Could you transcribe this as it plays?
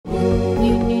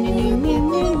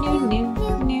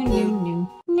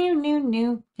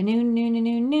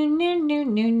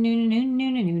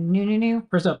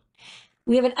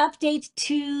We have an update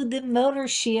to the motor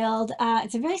shield.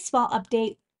 It's a very small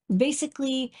update.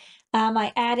 Basically,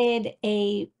 I added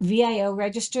a VIO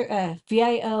register,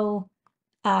 VIO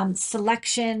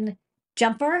selection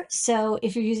jumper. So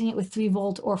if you're using it with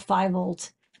 3-volt or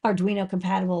 5-volt Arduino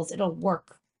compatibles, it'll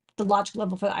work. The logic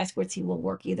level for the I2C will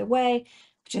work either way,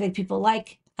 which I think people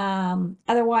like.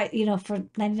 Otherwise, for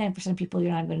 99% of people,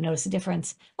 you're not going to notice a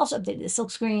difference. Also updated the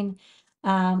silk screen.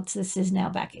 So this is now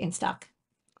back in stock.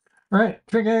 All right,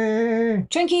 Trinkey.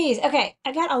 Trinkeys. Okay,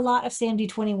 I got a lot of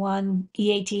SAMD21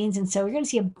 E18s, and so we're going to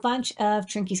see a bunch of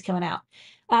Trinkeys coming out.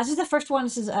 This is the first one.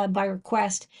 This is by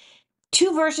request.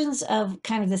 Two versions of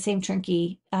kind of the same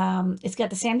Trinkey. It's got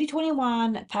the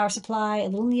SAMD21 power supply, a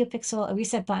little NeoPixel, a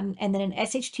reset button, and then an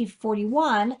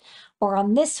SHT41, or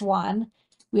on this one,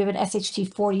 we have an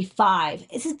SHT45.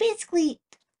 This is basically,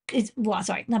 well,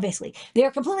 sorry, not basically. They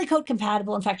are completely code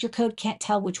compatible. In fact, your code can't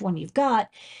tell which one you've got.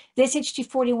 The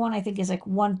SHT41, I think, is like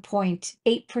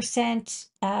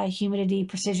 1.8% humidity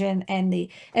precision, and the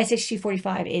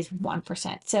SHT45 is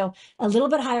 1%. So a little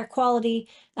bit higher quality.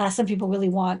 Some people really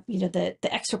want, the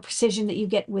extra precision that you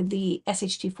get with the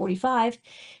SHT45.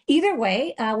 Either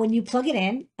way, when you plug it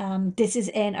in, this is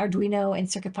an Arduino and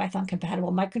CircuitPython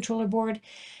compatible microcontroller board.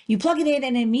 You plug it in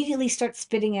and immediately start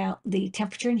spitting out the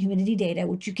temperature and humidity data,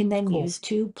 which you can then use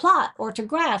to plot or to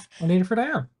graph. On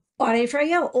Adafruit. On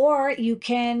Adafruit, or you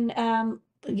can,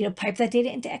 pipe that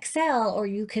data into Excel, or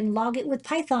you can log it with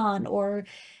Python, or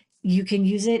you can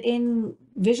use it in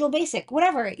Visual Basic,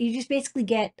 whatever. You just basically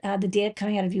get the data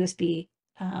coming out of USB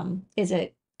is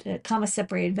a comma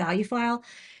separated value file.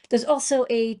 There's also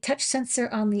a touch sensor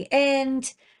on the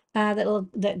end,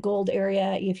 that gold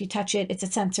area. If you touch it, it's a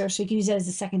sensor, so you can use it as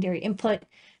a secondary input.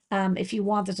 If you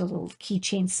want, there's a little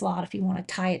keychain slot if you want to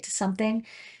tie it to something.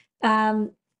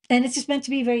 And it's just meant to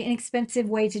be a very inexpensive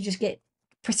way to just get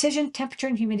precision temperature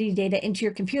and humidity data into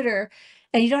your computer.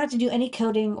 And you don't have to do any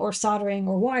coding or soldering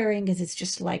or wiring, because it's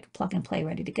just like plug and play,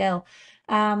 ready to go.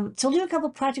 So we'll do a couple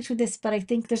projects with this, but I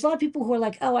think there's a lot of people who are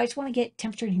like, oh, I just want to get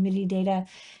temperature and humidity data.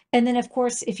 And then, of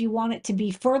course, if you want it to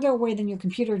be further away than your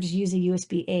computer, just use a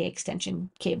USB-A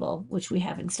extension cable, which we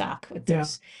have in stock.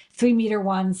 There's 3-meter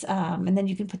ones, and then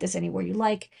you can put this anywhere you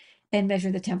like and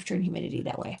measure the temperature and humidity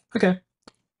that way. Okay.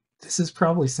 This is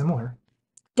probably similar.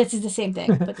 This is the same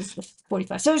thing, but this is the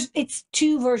 45. So it's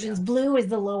two versions. Blue is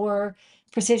the lower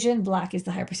precision, black is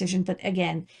the higher precision. But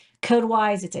again,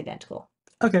 code-wise, it's identical.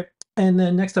 Okay. And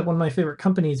then next up, one of my favorite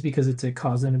companies, because it's a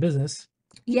cause and a business.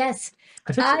 Yes,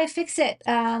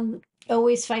 iFixit.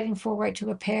 Always fighting for right to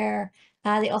repair.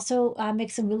 They also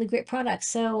make some really great products.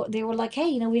 So they were like,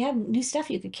 hey, we have new stuff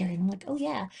you could carry. And I'm like, oh,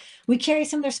 yeah. We carry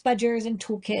some of their spudgers and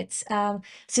toolkits.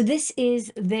 So this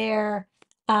is their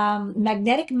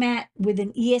magnetic mat with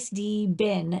an ESD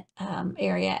bin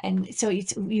area. And so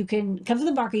you can come to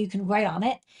the marker, you can write on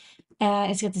it.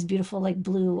 It's got this beautiful like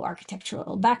blue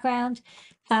architectural background.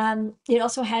 It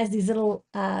also has these little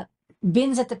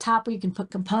bins at the top where you can put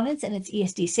components, and it's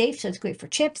ESD safe, so it's great for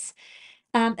chips.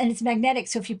 And it's magnetic,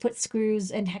 so if you put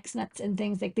screws and hex nuts and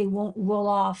things, like they won't roll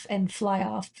off and fly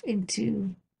off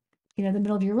into the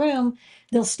middle of your room.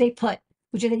 They'll stay put,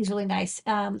 which I think is really nice.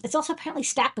 It's also apparently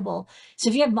stackable, so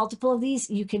if you have multiple of these,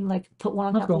 you can like put one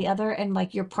on top of the other, and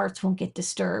like your parts won't get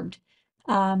disturbed.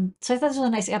 So I thought it was a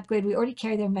really nice upgrade. We already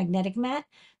carry their magnetic mat,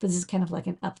 but this is kind of like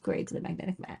an upgrade to the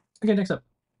magnetic mat. Okay, next up.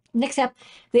 Next up,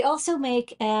 they also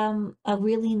make a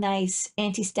really nice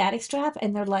anti-static strap,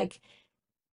 and they're like,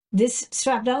 this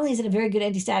strap not only is it a very good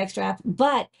anti-static strap,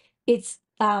 but it's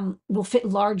will fit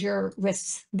larger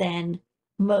wrists than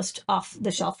most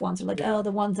off-the-shelf ones. Are like, oh,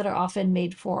 the ones that are often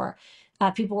made for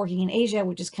people working in Asia,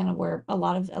 which is kind of where a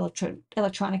lot of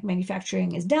electronic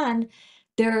manufacturing is done.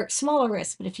 They're smaller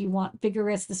wrists, but if you want bigger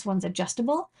wrists, this one's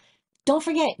adjustable. Don't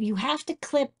forget, you have to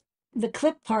clip the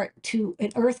clip part to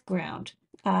an earth ground.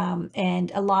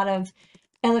 And a lot of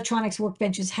electronics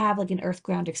workbenches have like an earth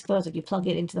ground exposed. Like you plug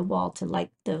it into the wall to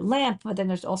light the lamp, but then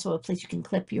there's also a place you can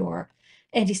clip your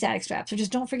anti-static strap. So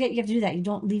just don't forget you have to do that. You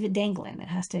don't leave it dangling. It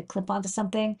has to clip onto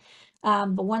something.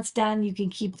 But once done, you can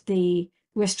keep the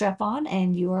wrist strap on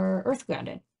and you are earth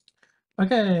grounded.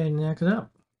 Okay, next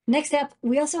up. Next up,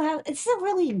 we also have, it's a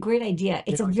really great idea.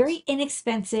 It's a very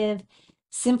inexpensive,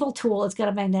 simple tool. It's got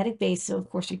a magnetic base, so of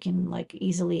course you can like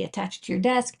easily attach it to your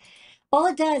desk. All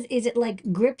it does is it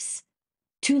like grips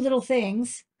two little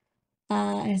things.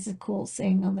 And it's a cool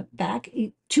saying on the back.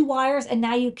 Two wires, and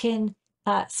now you can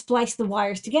splice the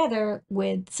wires together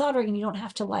with soldering, and you don't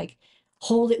have to like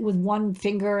hold it with one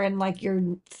finger and like your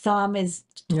thumb is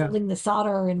holding the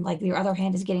solder and like your other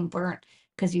hand is getting burnt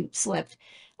because you slipped.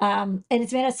 And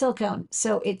it's made out of silicone,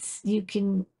 so you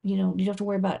can, you don't have to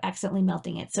worry about accidentally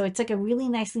melting it. So it's like a really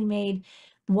nicely made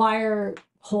wire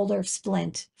holder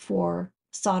splint for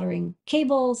soldering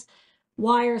cables,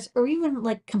 wires, or even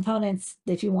like components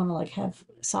if you want to like have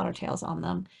solder tails on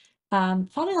them.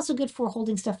 Probably also good for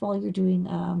holding stuff while you're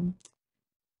doing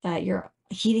you're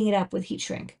heating it up with heat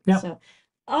shrink. Yeah. So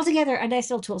altogether, a nice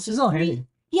little tool. So This is all three, handy.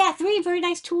 yeah, three very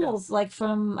nice tools like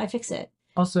from iFixit.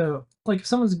 Also, like if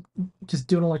someone's just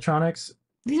doing electronics,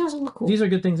 These also look cool. these are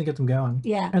good things to get them going.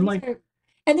 Yeah,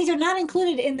 And these are not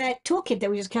included in that toolkit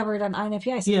that we just covered on INFPI.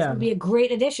 So this yeah, would be a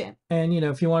great addition. and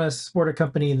if you want to support a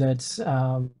company that's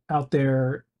out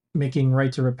there making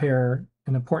right to repair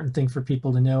an important thing for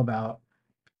people to know about,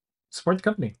 support the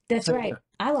company. That's right.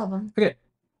 I love them. Okay.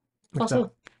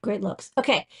 Also, great looks.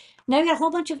 Okay, now we got a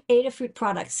whole bunch of Adafruit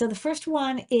products. So the first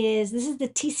one is this is the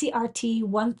TCRT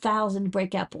 1000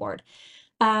 breakout board.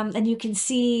 And you can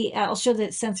see, I'll show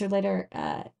the sensor later.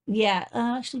 Yeah,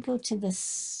 actually go to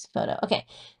this photo. Okay,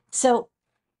 so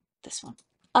this one.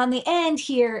 On the end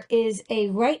here is a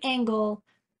right angle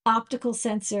optical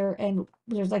sensor, and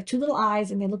there's like two little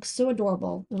eyes, and they look so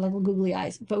adorable. They're like little googly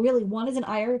eyes, but really one is an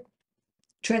IR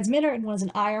transmitter and one is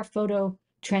an IR photo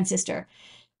transistor.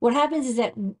 What happens is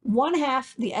that one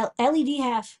half, the LED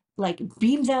half, like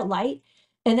beams out light,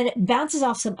 and then it bounces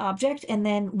off some object and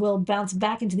then will bounce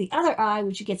back into the other eye,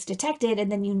 which gets detected,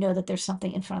 and then you know that there's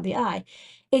something in front of the eye.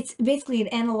 It's basically an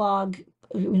analog,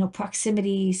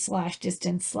 proximity slash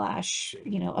distance slash,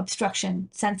 obstruction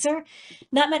sensor.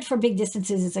 Not meant for big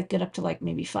distances. It's like good up to like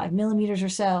maybe 5 millimeters or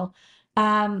so.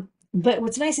 But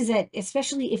what's nice is that,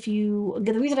 especially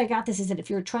the reason I got this is that if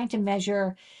you're trying to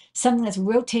measure something that's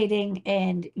rotating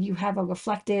and you have a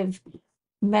reflective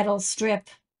metal strip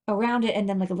around it and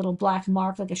then like a little black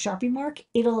mark, like a Sharpie mark,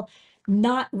 it'll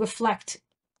not reflect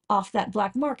off that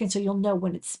black mark. And so you'll know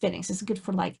when it's spinning. So it's good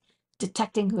for like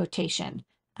detecting rotation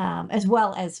as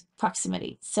well as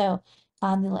proximity. So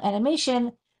on the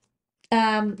animation,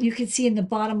 you can see in the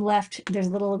bottom left, there's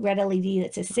a little red LED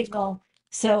that says signal.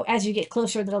 So as you get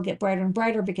closer, that'll get brighter and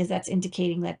brighter because that's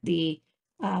indicating that the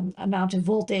amount of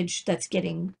voltage that's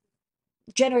getting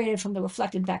generated from the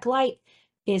reflected back light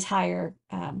is higher.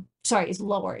 Is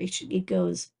lower. It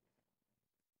goes,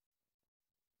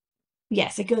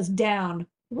 yes, it goes down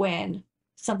when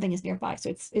something is nearby. So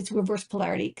it's reverse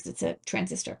polarity because it's a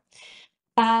transistor.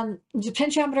 There's a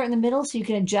potentiometer in the middle, so you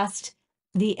can adjust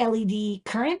the LED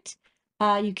current.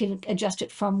 You can adjust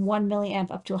it from 1 milliamp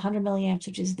up to 100 milliamps,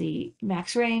 which is the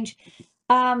max range.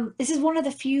 This is one of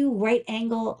the few right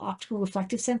angle optical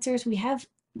reflective sensors. We have,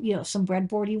 some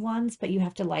breadboardy ones, but you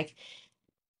have to like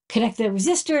connect the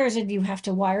resistors and you have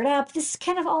to wire it up. This is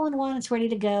kind of all in one. It's ready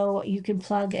to go. You can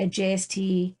plug a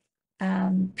JST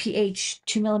PH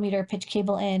 2 millimeter pitch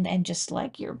cable in and just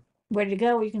like you're ready to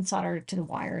go. Or you can solder to the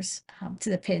wires, to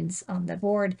the pins on the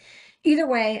board. Either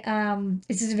way,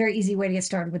 this is a very easy way to get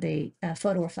started with a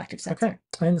photoreflective sensor.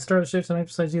 Okay, and the Star Shifts and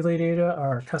Exercise Delay Data,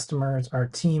 our customers, our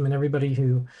team, and everybody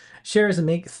who shares and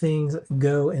make things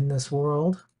go in this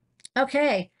world.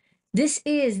 Okay, this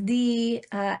is the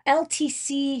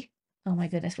LTC. Oh my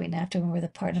goodness, wait, now I have to remember the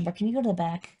part number. Can you go to the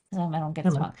back? I don't get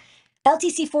this wrong.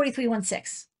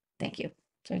 LTC4316. Thank you.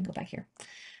 So I can go back here.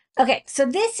 Okay, so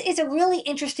this is a really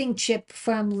interesting chip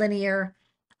from Linear,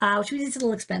 which means it's a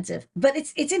little expensive, but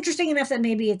it's interesting enough that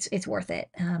maybe it's worth it.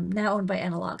 Now owned by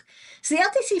Analog. So the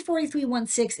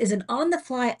LTC4316 is an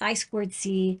on-the-fly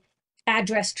I2C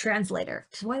address translator,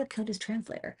 which is why the code is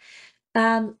translator.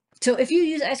 So if you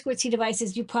use I2C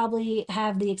devices, you probably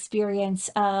have the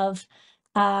experience of,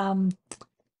 I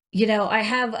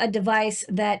have a device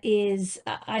that is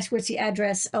I2C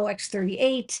address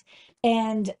OX38,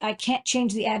 and I can't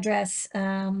change the address.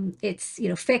 It's,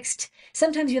 fixed.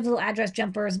 Sometimes you have little address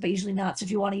jumpers, but usually not. So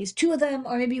if you want to use two of them,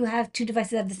 or maybe you have two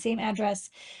devices that have the same address,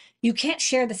 you can't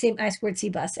share the same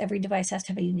I2C bus. Every device has to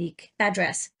have a unique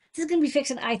address. This is going to be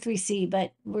fixed in I3C,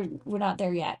 but we're not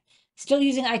there yet. Still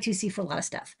using I2C for a lot of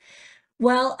stuff.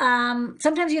 Well,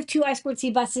 sometimes you have two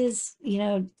I2C buses,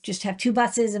 just have two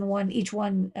buses and each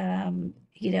one,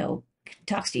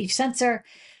 talks to each sensor.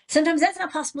 Sometimes that's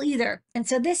not possible either. And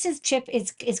so this chip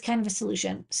is kind of a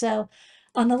solution. So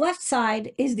on the left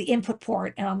side is the input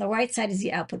port and on the right side is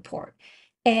the output port.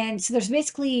 And so there's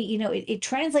basically, it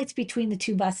translates between the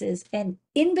two buses, and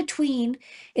in between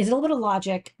is a little bit of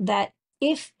logic that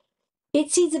if it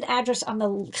sees an address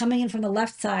coming in from the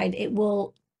left side, it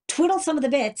will twiddle some of the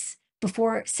bits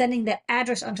before sending the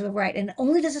address onto the right. And it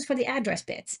only does this for the address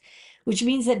bits, which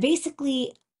means that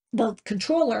basically the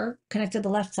controller connected to the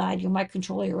left side, your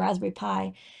microcontroller, your Raspberry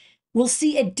Pi, will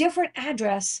see a different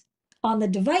address on the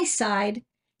device side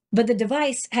but the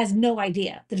device has no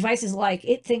idea. The device is like,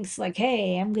 it thinks like,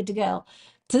 hey, I'm good to go.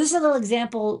 So this is a little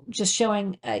example just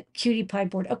showing a Qt Py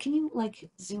board. Oh, can you like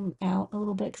zoom out a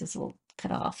little bit because it's a little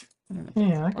cut off? I don't know if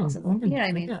Yeah, that's possible. You know what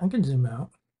I mean? yeah, I can zoom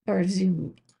out. Or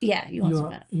zoom. Yeah, you want to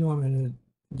zoom out. You want me to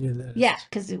do Yeah, this?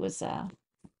 because it was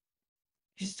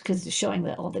just because it's showing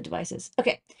all the devices.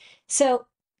 Okay, so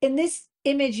in this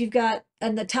image, you've got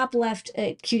on the top left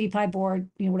a Qt Py board,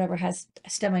 you know, whatever has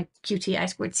Stemma Qt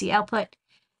I2C output.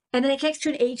 And then it connects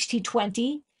to an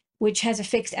HT20, which has a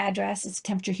fixed address. It's a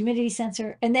temperature humidity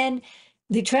sensor. And then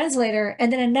the translator,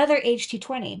 and then another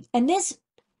HT20. And this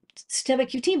Stemma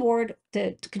Qt board,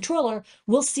 the controller,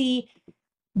 will see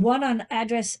one on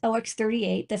address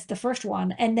OX38. That's the first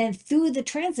one. And then through the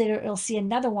translator, it'll see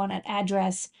another one at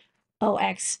address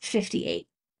OX58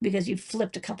 because you've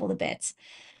flipped a couple of the bits.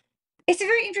 It's a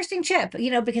very interesting chip, you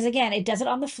know, because again, it does it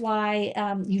on the fly.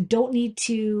 You don't need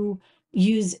to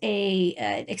use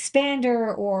a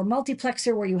expander or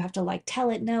multiplexer where you have to like tell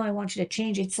it, no, I want you to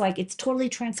change. It's like it's totally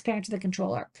transparent to the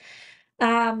controller.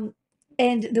 And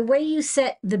the way you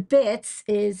set the bits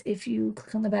is if you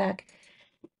click on the back.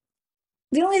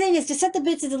 The only thing is to set the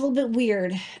bits is a little bit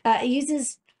weird. It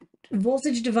uses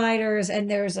voltage dividers, and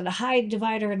there's a high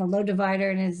divider and a low divider.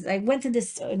 And as I went through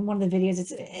this in one of the videos,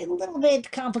 it's a little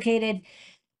bit complicated.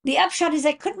 The upshot is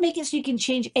I couldn't make it so you can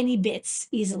change any bits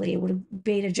easily. It would have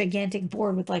made a gigantic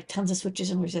board with like tons of switches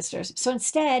and resistors. So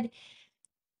instead,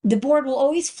 the board will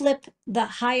always flip the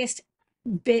highest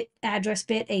bit address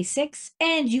bit A6,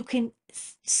 and you can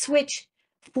switch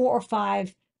 4 or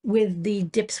 5 with the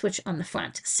dip switch on the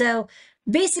front. So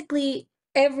basically,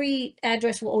 every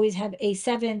address will always have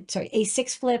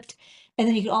A6 flipped, and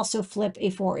then you can also flip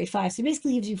A4, A5. So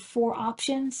basically, it gives you 4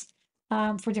 options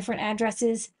for different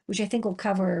addresses, which I think will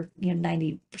cover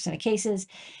 90% of cases.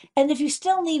 And if you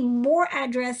still need more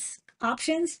address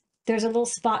options, there's a little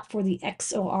spot for the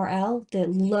XORL, the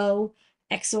low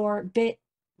XOR bit,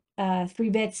 3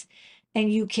 bits,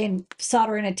 and you can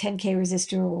solder in a 10K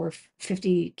resistor or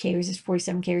 50K resistor,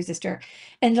 47K resistor,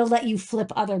 and it'll let you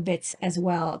flip other bits as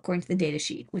well, according to the data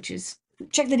sheet, which is,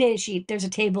 check the data sheet. There's a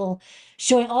table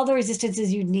showing all the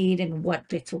resistances you need and what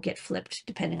bits will get flipped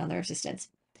depending on the resistance.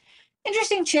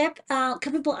 Interesting chip. A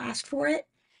couple people asked for it.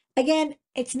 Again,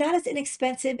 it's not as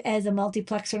inexpensive as a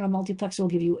multiplexer, and a multiplexer will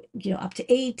give you, up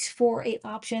to 8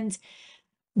 options.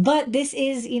 But this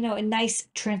is, a nice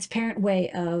transparent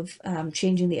way of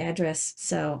changing the address.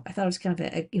 So I thought it was kind of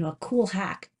a cool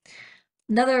hack.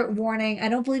 Another warning, I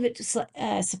don't believe it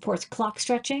supports clock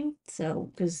stretching. So,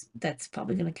 because that's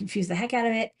probably going to confuse the heck out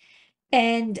of it.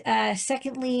 And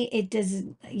secondly, it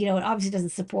doesn't, it obviously doesn't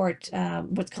support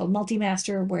what's called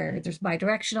multi-master, where there's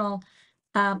bidirectional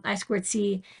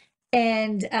I2C.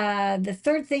 And the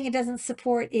third thing it doesn't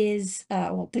support is,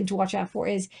 thing to watch out for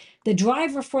is the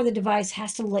driver for the device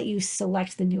has to let you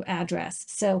select the new address.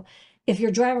 So if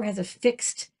your driver has a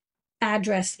fixed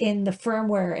address in the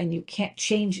firmware and you can't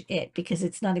change it because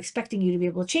it's not expecting you to be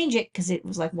able to change it, because it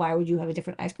was like, why would you have a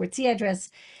different I2C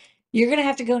address? You're going to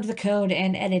have to go into the code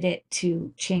and edit it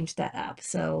to change that up.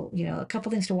 So, a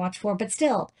couple things to watch for, but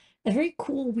still a very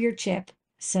cool, weird chip.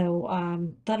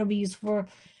 So that'll be useful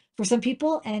for some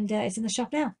people, and it's in the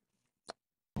shop now.